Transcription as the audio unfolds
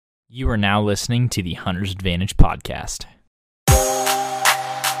You are now listening to the Hunter's Advantage podcast.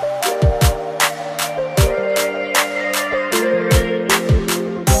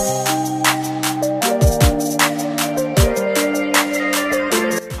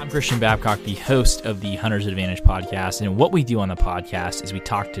 I'm Christian Babcock, the host of the Hunter's Advantage podcast, and what we do on the podcast is we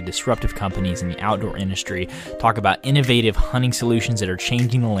talk to disruptive companies in the outdoor industry, talk about innovative hunting solutions that are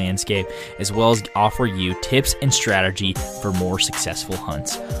changing the landscape, as well as offer you tips and strategy for more successful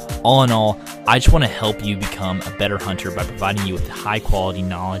hunts. All in all, I just want to help you become a better hunter by providing you with high quality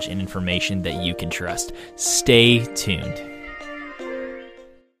knowledge and information that you can trust. Stay tuned.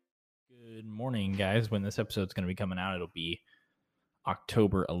 Good morning, guys. When this episode's going to be coming out, it'll be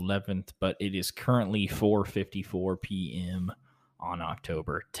October 11th, but it is currently 4:54 p.m. on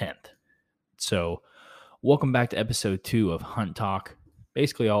October 10th. So welcome back to episode 2 of Hunt Talk.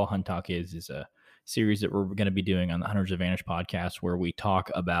 Basically, all Hunt Talk is a series that we're going to be doing on the Hunter's Advantage podcast where we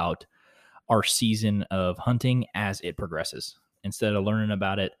talk about our season of hunting as it progresses. Instead of learning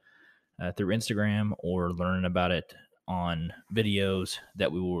about it through Instagram or learning about it on videos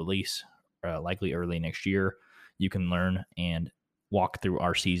that we will release likely early next year, you can learn and walk through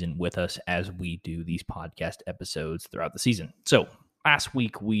our season with us as we do these podcast episodes throughout the season. So last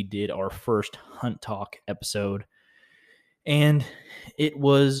week we did our first Hunt Talk episode, and it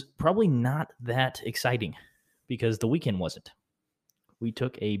was probably not that exciting because the weekend wasn't. We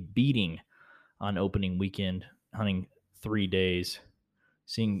took a beating on opening weekend, hunting 3 days,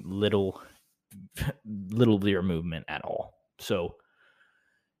 seeing little deer movement at all. So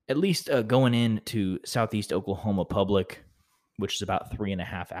at least going into Southeast Oklahoma Public, which is about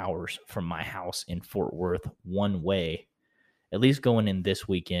 3.5 hours from my house in Fort Worth one way, at least going in this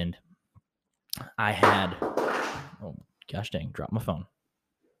weekend, I had, oh gosh dang, dropped my phone.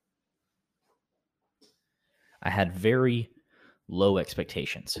 I had very low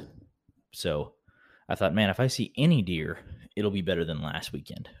expectations. So I thought, man, if I see any deer, it'll be better than last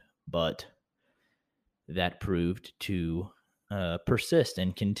weekend. But that proved to persist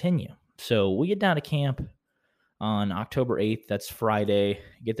and continue. So we get down to camp on October 8th, that's Friday.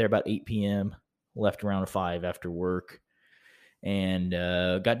 Get there about 8 p.m., left around 5 after work, and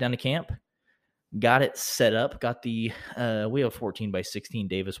got down to camp, got it set up, got the, we have a 14 by 16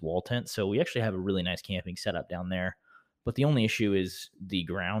 Davis wall tent, so we actually have a really nice camping setup down there, but the only issue is the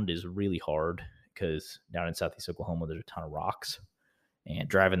ground is really hard because down in Southeast Oklahoma, there's a ton of rocks, and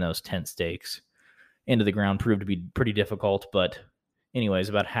driving those tent stakes into the ground proved to be pretty difficult, but anyways,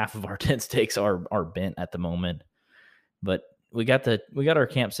 about half of our tent stakes are bent at the moment. But we got our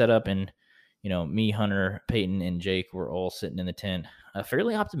camp set up, and me, Hunter, Peyton, and Jake were all sitting in the tent,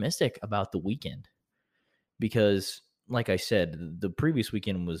 fairly optimistic about the weekend because, like I said, the previous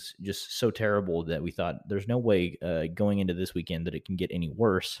weekend was just so terrible that we thought there's no way going into this weekend that it can get any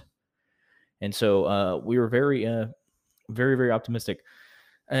worse. And so we were very, very, very optimistic.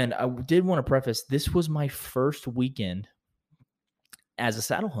 And I did want to preface, this was my first weekend as a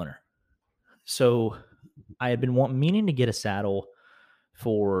saddle hunter. So I had been meaning to get a saddle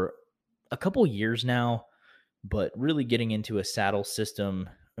for a couple years now, but really getting into a saddle system.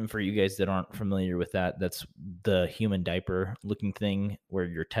 And for you guys that aren't familiar with that, that's the human diaper looking thing where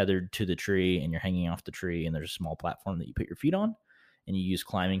you're tethered to the tree and you're hanging off the tree, and there's a small platform that you put your feet on, and you use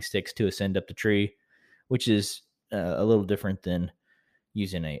climbing sticks to ascend up the tree, which is a little different than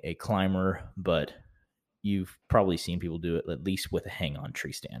using a climber, but you've probably seen people do it at least with a hang-on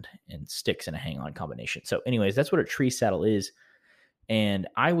tree stand and sticks and a hang-on combination. So anyways, that's what a tree saddle is. And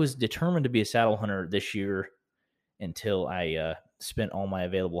I was determined to be a saddle hunter this year until I spent all my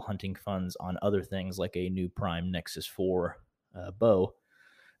available hunting funds on other things like a new Prime Nexus 4 bow.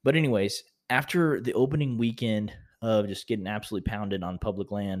 But anyways, after the opening weekend of just getting absolutely pounded on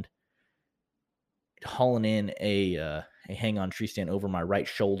public land, hauling in a hang-on tree stand over my right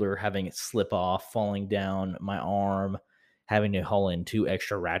shoulder, having it slip off, falling down my arm, having to haul in 2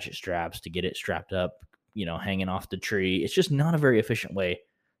 extra ratchet straps to get it strapped up, hanging off the tree. It's just not a very efficient way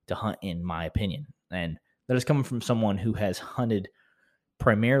to hunt, in my opinion. And that is coming from someone who has hunted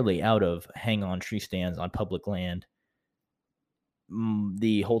primarily out of hang-on tree stands on public land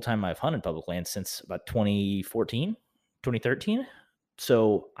the whole time I've hunted public land since about 2014, 2013.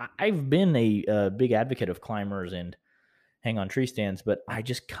 So I've been a big advocate of climbers and hang-on tree stands, but I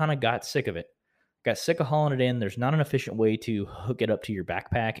just kind of got sick of it. Got sick of hauling it in. There's not an efficient way to hook it up to your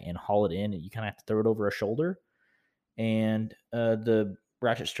backpack and haul it in. You kind of have to throw it over a shoulder. And the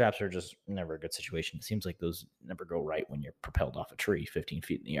ratchet straps are just never a good situation. It seems like those never go right when you're propelled off a tree 15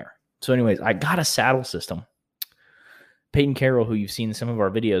 feet in the air. So anyways, I got a saddle system. Peyton Carroll, who you've seen in some of our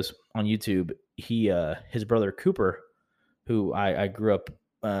videos on YouTube, his brother Cooper, who I grew up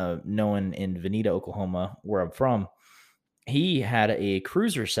knowing in Veneta, Oklahoma, where I'm from, he had a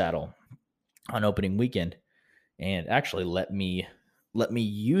cruiser saddle on opening weekend and actually let me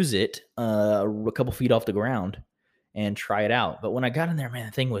use it a couple feet off the ground and try it out. But when I got in there, man,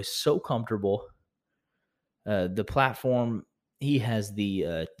 the thing was so comfortable. The platform, he has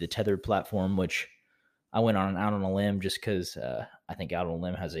the tethered platform, which I went on out on a limb just because I think out on a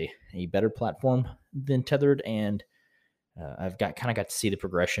limb has a better platform than tethered, and I've got to see the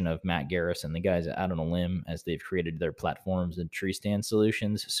progression of Matt Garris and the guys out on a limb as they've created their platforms and tree stand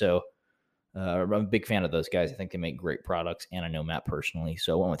solutions. So I'm a big fan of those guys. I think they make great products, and I know Matt personally,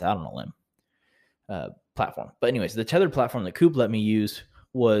 so I went with out on a limb platform. But anyways, the tethered platform that Coop let me use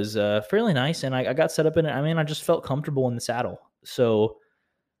was fairly nice, and I got set up in it. I mean, I just felt comfortable in the saddle. So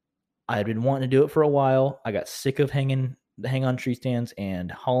I had been wanting to do it for a while. I got sick of hang on tree stands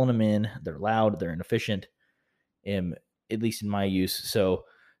and hauling them in. They're loud, they're inefficient, at least in my use. So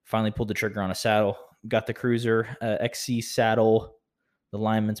finally pulled the trigger on a saddle. Got the Cruiser XC saddle, the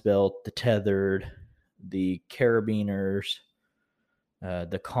lineman's belt, the tethered, the carabiners,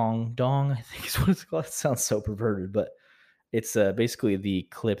 the Kong Dong, I think is what it's called. It sounds so perverted, but it's basically the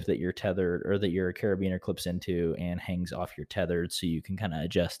clip that you're tethered or that your carabiner clips into and hangs off your tethered, so you can kind of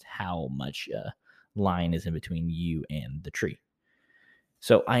adjust how much line is in between you and the tree.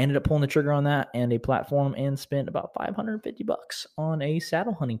 So I ended up pulling the trigger on that and a platform and spent about $550 on a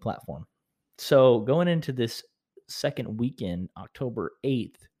saddle hunting platform. So going into this second weekend, October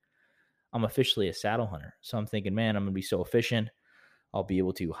 8th, I'm officially a saddle hunter. So I'm thinking, man, I'm going to be so efficient. I'll be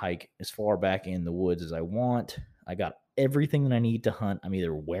able to hike as far back in the woods as I want. I got everything that I need to hunt. I'm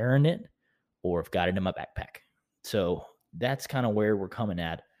either wearing it or I've got it in my backpack. So that's kind of where we're coming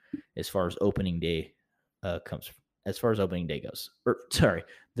at as far as opening day as far as opening day goes. Or sorry,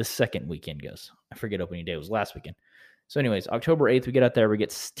 the second weekend goes. I forget opening day was last weekend. So anyways, October 8th, we get out there, we get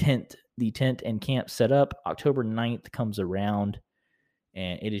the tent and camp set up. October 9th comes around,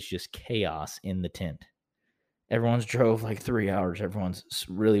 and it is just chaos in the tent. Everyone's drove like 3 hours. Everyone's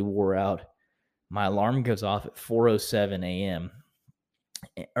really wore out. My alarm goes off at 4:07 a.m.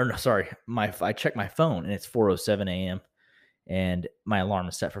 Or no, sorry, I check my phone and it's 4:07 a.m. and my alarm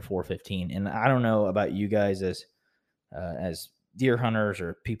is set for 4:15. And I don't know about you guys as deer hunters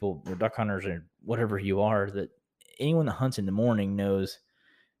or people or duck hunters or whatever you are, that anyone that hunts in the morning knows,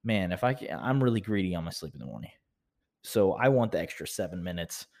 man, I'm really greedy on my sleep in the morning. So I want the extra 7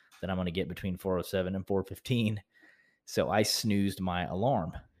 minutes that I'm going to get between 4:07 and 4:15. So I snoozed my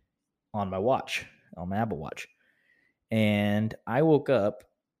alarm on my watch, on my Apple Watch. And I woke up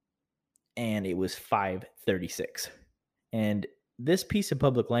and it was 5:36. And this piece of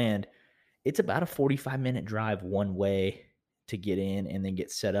public land, it's about a 45-minute drive one way to get in and then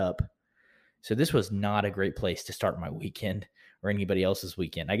get set up. So this was not a great place to start my weekend or anybody else's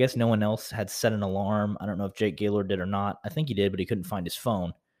weekend. I guess no one else had set an alarm. I don't know if Jake Gaylord did or not. I think he did, but he couldn't find his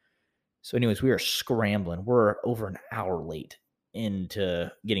phone. So anyways, we are scrambling. We're over an hour late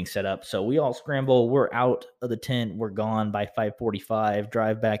into getting set up. So we all scramble. We're out of the tent. We're gone by 5:45.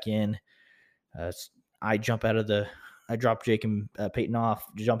 Drive back in. I drop Jake and Peyton off,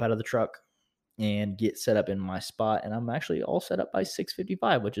 jump out of the truck, and get set up in my spot. And I'm actually all set up by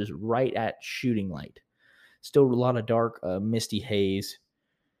 6:55, which is right at shooting light. Still a lot of dark, misty haze.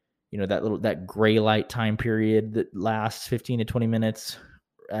 You know, that gray light time period that lasts 15 to 20 minutes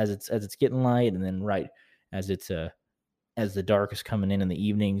as it's getting light, and then right as the dark is coming in the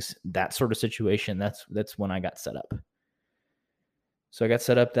evenings, that sort of situation. That's when I got set up. So I got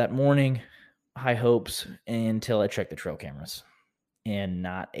set up that morning, high hopes, until I checked the trail cameras, and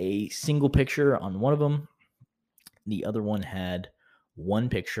not a single picture on one of them. The other one had one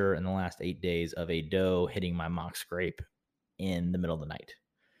picture in the last 8 days of a doe hitting my mock scrape in the middle of the night.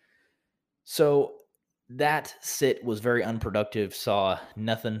 So that sit was very unproductive. Saw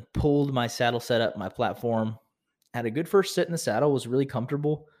nothing. Pulled my saddle setup, my platform. Had a good first sit in the saddle. Was really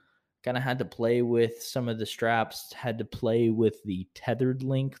comfortable. Kind of had to play with some of the straps. Had to play with the tethered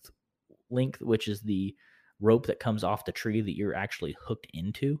length, which is the rope that comes off the tree that you're actually hooked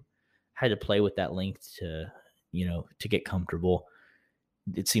into. Had to play with that length to get comfortable.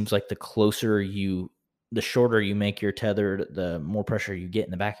 It seems like the shorter you make your tethered, the more pressure you get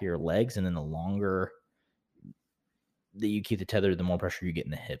in the back of your legs, and then the longer that you keep the tether, the more pressure you get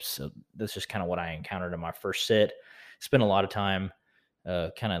in the hips. So that's just kind of what I encountered in my first sit. Spent a lot of time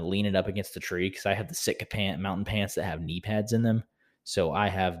kind of leaning up against the tree because I have the Sitka mountain pants that have knee pads in them. So I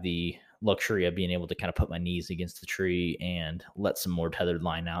have the luxury of being able to kind of put my knees against the tree and let some more tethered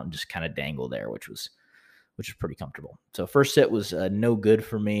line out and just kind of dangle there, which is pretty comfortable. So first sit was no good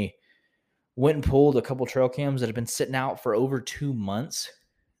for me. Went and pulled a couple trail cams that have been sitting out for over 2 months.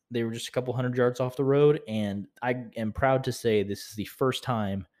 They were just a couple hundred yards off the road, and I am proud to say this is the first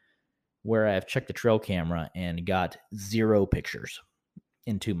time where I've checked the trail camera and got 0 pictures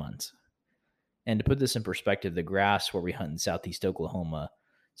in 2 months. And to put this in perspective, the grass where we hunt in Southeast Oklahoma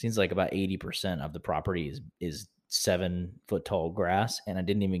seems like about 80% of the property is 7-foot tall grass, and I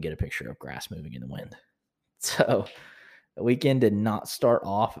didn't even get a picture of grass moving in the wind. So the weekend did not start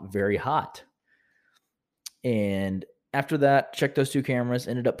off very hot. And after that, checked those 2 cameras,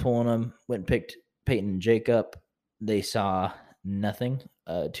 ended up pulling them, went and picked Peyton and Jake up. They saw nothing.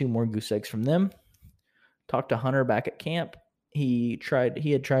 2 more goose eggs from them. Talked to Hunter back at camp. He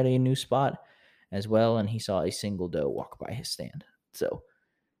had tried a new spot as well, and he saw a single doe walk by his stand. So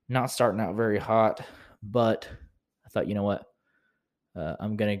not starting out very hot, but I thought, you know what?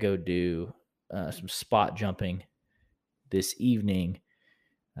 I'm going to go do some spot jumping this evening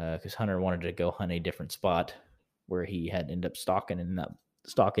because Hunter wanted to go hunt a different spot where he had ended up stalking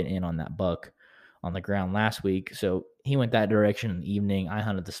in on that buck on the ground last week. So he went that direction in the evening. I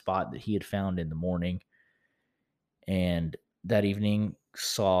hunted the spot that he had found in the morning, and that evening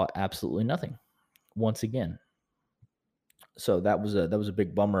saw absolutely nothing once again. So that was a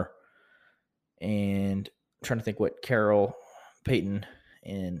big bummer. And I'm trying to think what Peyton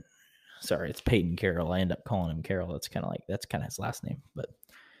it's Peyton Carroll. I end up calling him Carroll. That's kind of his last name. But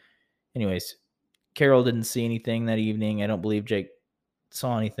anyways, Carroll didn't see anything that evening. I don't believe Jake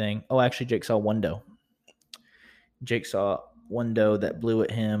saw anything. Oh, actually, Jake saw one doe. Jake saw one doe that blew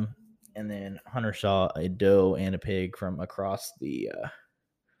at him, and then Hunter saw a doe and a pig from across the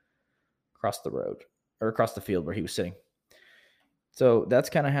road or across the field where he was sitting. So that's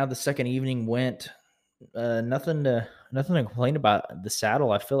kind of how the second evening went. Nothing to complain about. The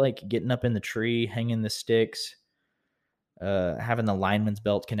saddle, I feel like getting up in the tree, hanging the sticks, having the lineman's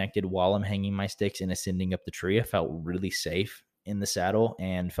belt connected while I'm hanging my sticks and ascending up the tree, I felt really safe in the saddle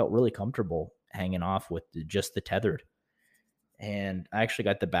and felt really comfortable hanging off with just the tethered. And I actually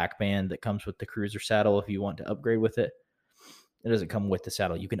got the back band that comes with the cruiser saddle if you want to upgrade with it. It doesn't come with the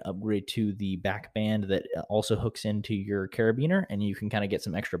saddle. You can upgrade to the back band that also hooks into your carabiner, and you can kind of get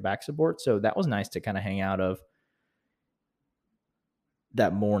some extra back support. So that was nice to kind of hang out of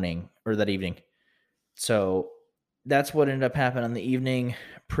that morning or that evening. So that's what ended up happening in the evening.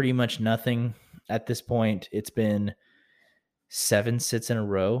 Pretty much nothing at this point. It's been 7 sits in a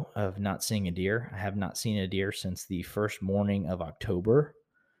row of not seeing a deer. I have not seen a deer since the first morning of October.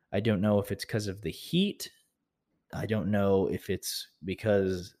 I don't know if it's because of the heat. I don't know if it's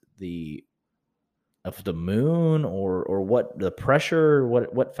because of the moon or what the pressure,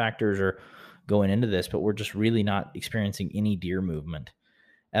 what factors are going into this, but we're just really not experiencing any deer movement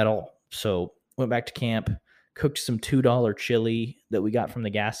at all. So went back to camp, cooked some $2 chili that we got from the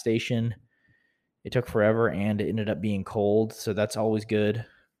gas station. It took forever and it ended up being cold, so that's always good.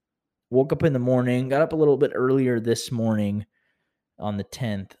 Woke up in the morning, got up a little bit earlier this morning on the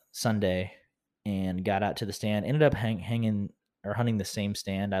 10th, Sunday, and got out to the stand. Ended up hanging or hunting the same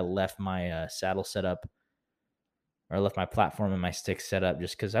stand. I left my saddle set up, or I left my platform and my sticks set up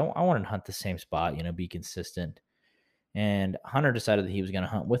just because I wanted to hunt the same spot, be consistent. And Hunter decided that he was going to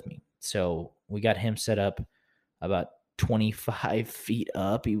hunt with me. So we got him set up about 25 feet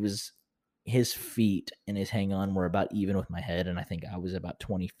up. His feet and his hang on were about even with my head, and I think I was about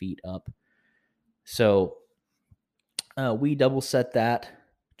 20 feet up. So we double set that.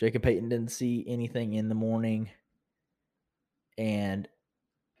 Jacob Peyton didn't see anything in the morning, and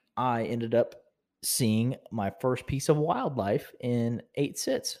I ended up seeing my first piece of wildlife in 8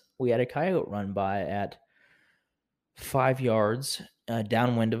 sits. We had a coyote run by at 5 yards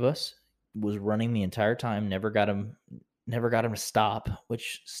downwind of us. Was running the entire time. Never got him to stop,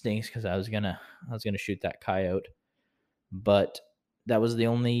 which stinks because I was gonna shoot that coyote. But that was the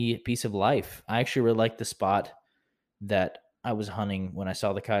only piece of life. I actually really liked the spot that I was hunting when I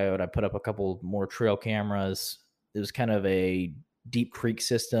saw the coyote. I put up a couple more trail cameras. It was kind of a deep creek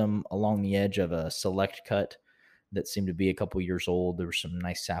system along the edge of a select cut that seemed to be a couple years old. There were some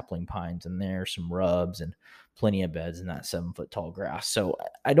nice sapling pines in there, some rubs, and plenty of beds in that 7-foot tall grass. So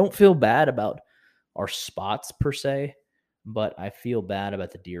I don't feel bad about our spots per se, but I feel bad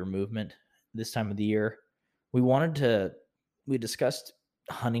about the deer movement this time of the year. We discussed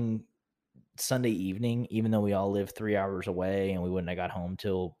hunting Sunday evening, even though we all live 3 hours away and we wouldn't have got home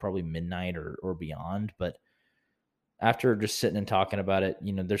till probably midnight or beyond. But after just sitting and talking about it,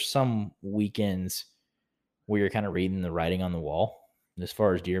 there's some weekends where you're kind of reading the writing on the wall as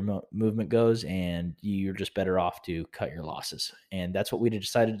far as deer movement goes, and you're just better off to cut your losses. And that's what we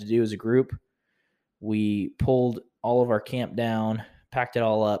decided to do as a group. We pulled all of our camp down, packed it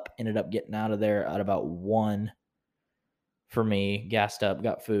all up, ended up getting out of there at about 1 for me, gassed up,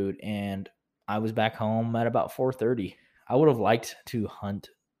 got food, and I was back home at about 4:30. I would have liked to hunt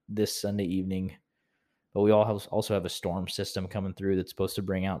this Sunday evening, but we also have a storm system coming through that's supposed to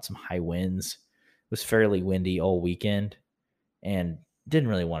bring out some high winds. It was fairly windy all weekend, and didn't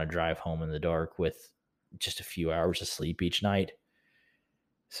really want to drive home in the dark with just a few hours of sleep each night.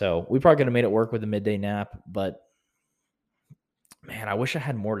 So we probably could have made it work with a midday nap, but man, I wish I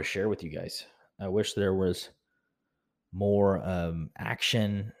had more to share with you guys. I wish there was more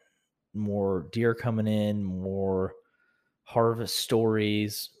action, more deer coming in, more harvest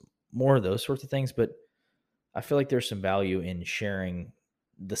stories, more of those sorts of things. But I feel like there's some value in sharing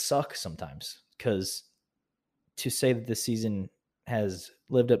the suck sometimes, because to say that this season has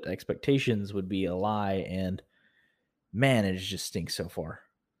lived up to expectations would be a lie. And man, it just stinks so far.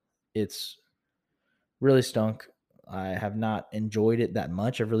 It's really stunk. I have not enjoyed it that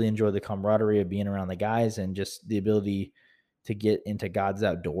much. I've really enjoyed the camaraderie of being around the guys and just the ability to get into God's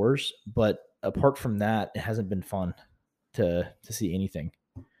outdoors. But apart from that, it hasn't been fun to see anything,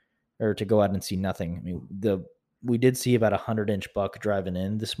 or to go out and see nothing. I mean, we did see about 100-inch buck driving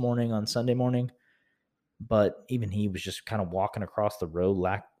in this morning on Sunday morning, but even he was just kind of walking across the road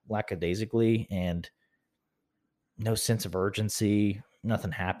lackadaisically, and no sense of urgency,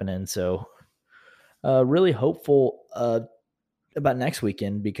 nothing happening. So really hopeful about next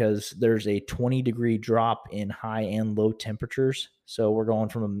weekend, because there's a 20-degree drop in high and low temperatures. So we're going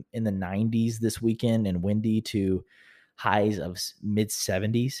from in the 90s this weekend and windy to highs of mid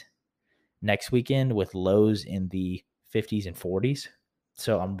 70s next weekend, with lows in the 50s and 40s.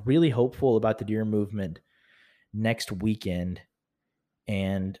 So I'm really hopeful about the deer movement next weekend,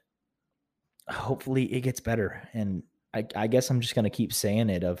 and hopefully it gets better. And I guess I'm just going to keep saying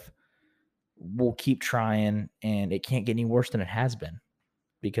it, of we'll keep trying, and it can't get any worse than it has been,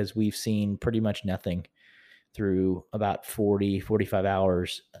 because we've seen pretty much nothing through about 45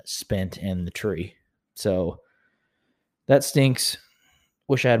 hours spent in the tree. So that stinks.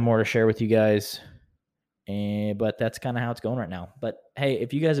 Wish I had more to share with you guys. But that's kind of how it's going right now. But hey,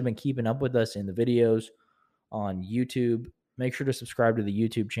 if you guys have been keeping up with us in the videos on YouTube, make sure to subscribe to the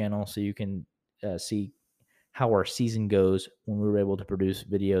YouTube channel so you can see how our season goes when we were able to produce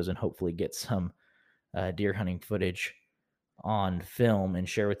videos and hopefully get some deer hunting footage on film and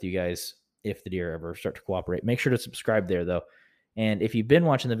share with you guys if the deer ever start to cooperate. Make sure to subscribe there, though. And if you've been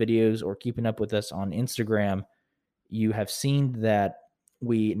watching the videos or keeping up with us on Instagram, you have seen that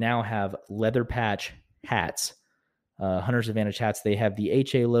we now have leather patch hats, Hunter's Advantage hats. They have the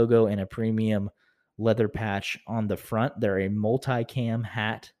HA logo and a premium leather patch on the front. They're a multi-cam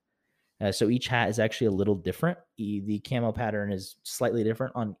hat. So each hat is actually a little different. The camo pattern is slightly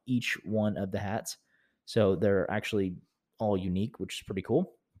different on each one of the hats. So they're actually all unique, which is pretty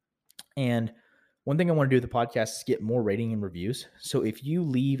cool. And one thing I want to do with the podcast is get more rating and reviews. So if you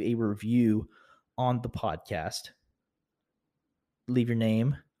leave a review on the podcast, leave your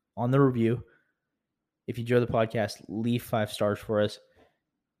name on the review. If you enjoy the podcast, leave 5 stars for us,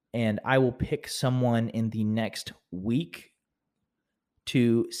 and I will pick someone in the next week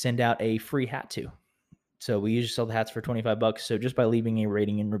to send out a free hat to. So we usually sell the hats for $25. So just by leaving a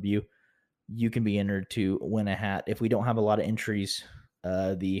rating and review, you can be entered to win a hat. If we don't have a lot of entries,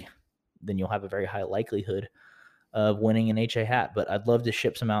 then you'll have a very high likelihood of winning an HA hat. But I'd love to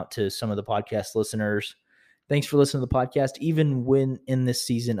ship some out to some of the podcast listeners. Thanks for listening to the podcast. Even when in this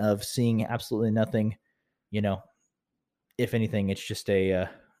season of seeing absolutely nothing, if anything, it's just a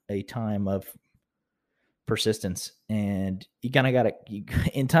time of persistence. And you kind of got to,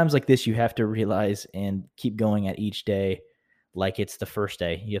 in times like this, you have to realize and keep going at each day like it's the first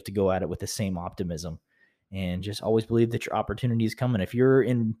day. You have to go at it with the same optimism and just always believe that your opportunity is coming. If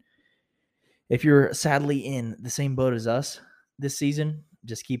you're sadly in the same boat as us this season,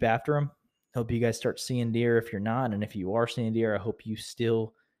 just keep after them. Hope you guys start seeing deer if you're not. And if you are seeing deer, I hope you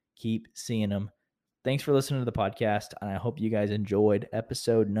still keep seeing them. Thanks for listening to the podcast. And I hope you guys enjoyed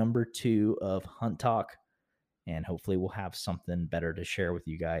episode number 2 of Hunt Talk. And hopefully we'll have something better to share with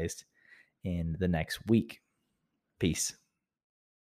you guys in the next week. Peace.